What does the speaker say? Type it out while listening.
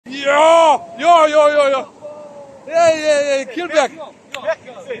Yo. Hey, Geelbek.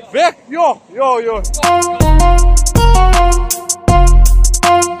 Back, yo.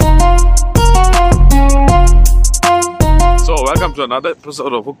 So, welcome to another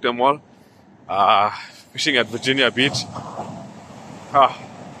episode of Hook Them All. Fishing at Virginia Beach.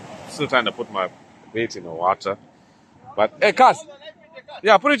 Still trying to put my bait in the water. But, hey, Kaz.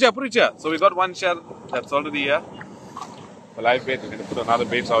 Yeah, put it here. So, we got one shell that's already here. For live bait, we're going to put another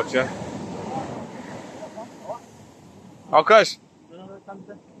bait out here. Akash.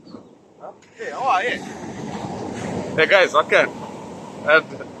 Hey, how are you? Hey guys, okay. And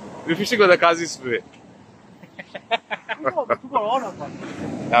we're fishing with the Kazis today.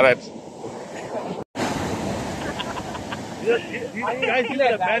 Alright. These guys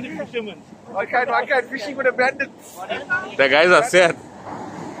are abandoned fishermen. I can't fishing with abandons. The guys are sad.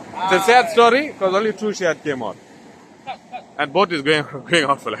 It's a sad story because only 2 shad came out. And boat is going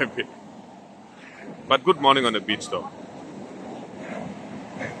out for live bait. But good morning on the beach though.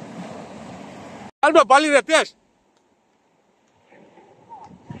 Alba Bali Ratesh.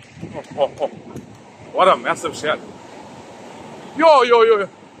 Oh. What a massive shad. Yo.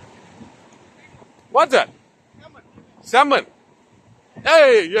 What's that? Salmon.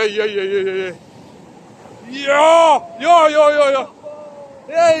 Hey, yeah. Yo.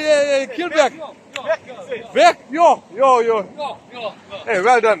 Hey, Geelbek. Back, yo. Hey,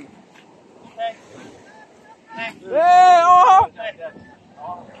 well done. Thanks. Hey,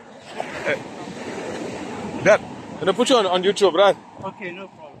 Hey. Dad, I'm gonna put you on YouTube, right? Okay, no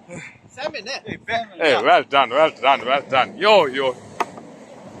problem. Salmon, eh? Hey, well done. Yo.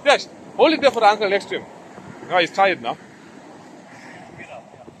 Yes, hold it there for the uncle next to him. No, he's tired now.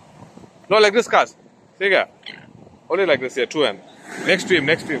 No, like this, Kaz. Take it. Hold it like this here, 2 hands. Next to him,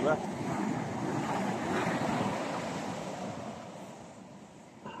 right?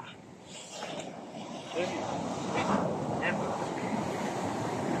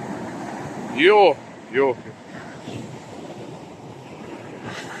 Yo.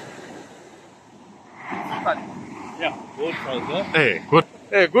 Yeah, good trouser. Hey,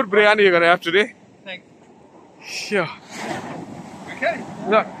 good biryani you're gonna have today. Thanks. Yeah. Okay.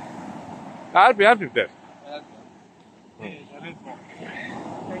 No, I'll be happy with that.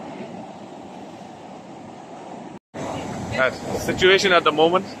 Situation at the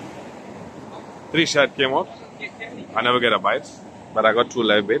moment. 3 shad came out. I never get a bite, but I got 2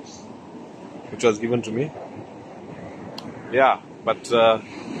 live baits, which was given to me. Yeah, but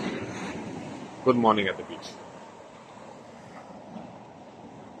good morning at the beach.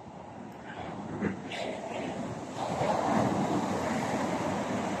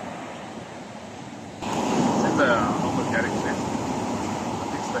 This is the normal carrying net.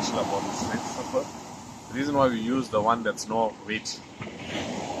 Nothing special about this net. The reason why we use the one that's no weight,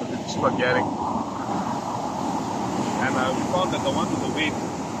 because it's cheaper carrying. And we found that the one with the weight,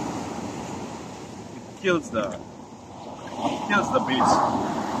 it kills the baits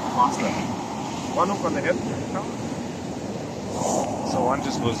faster. One hook on the head, so one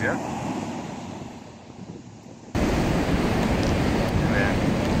just goes here. And then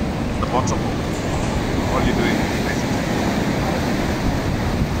the bottom hook, all you're doing is basically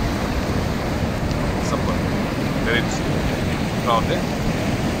simple. Very easy. Down there.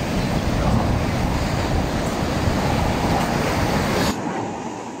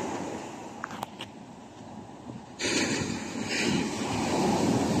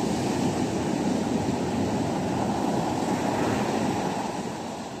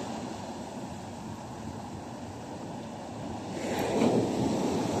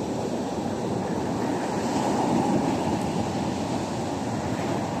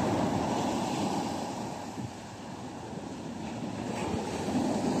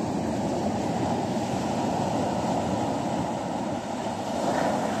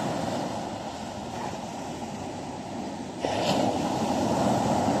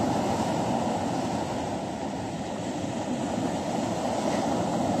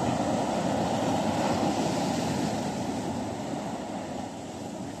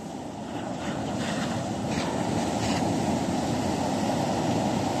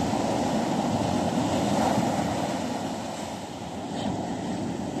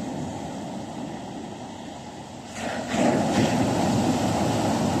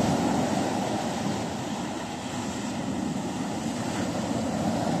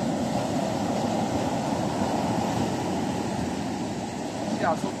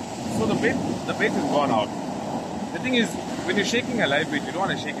 Yeah, so the bait is gone out. The thing is, when you're shaking a live bait, you don't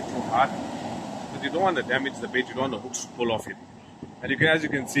want to shake it too hard because you don't want to damage the bait. You don't want the hooks to pull off it. And as you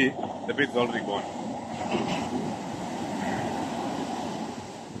can see, the bait is already gone.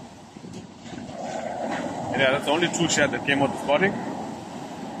 And yeah, that's the only two shad that came out this morning.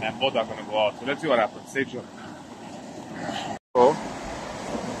 And both are going to go out. So let's see what happens. Stay tuned. So,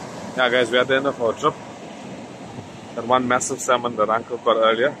 yeah guys, we're at the end of our trip. That one massive salmon that Uncle caught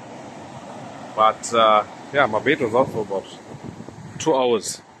earlier. But yeah, my bait was out for about 2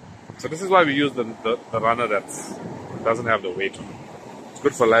 hours. So this is why we use the runner that doesn't have the weight on it. It's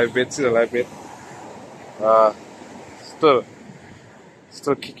good for live bait. See the live bait?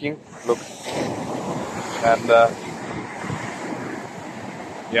 Still kicking. Look. And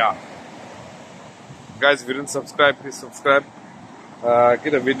yeah. Guys, if you didn't subscribe, please subscribe.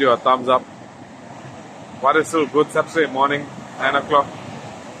 Give the video a thumbs up. Water is still good. Saturday morning, 9 o'clock.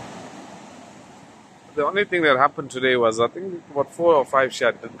 The only thing that happened today was I think about 4 or 5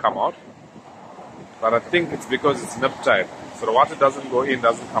 shad didn't come out. But I think it's because it's nip tide. So the water doesn't go in,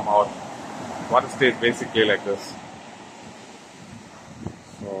 doesn't come out. Water stays basically like this.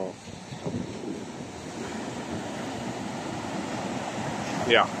 So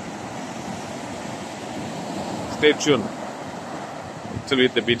yeah. Stay tuned till we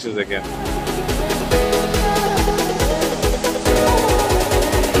hit the beaches again.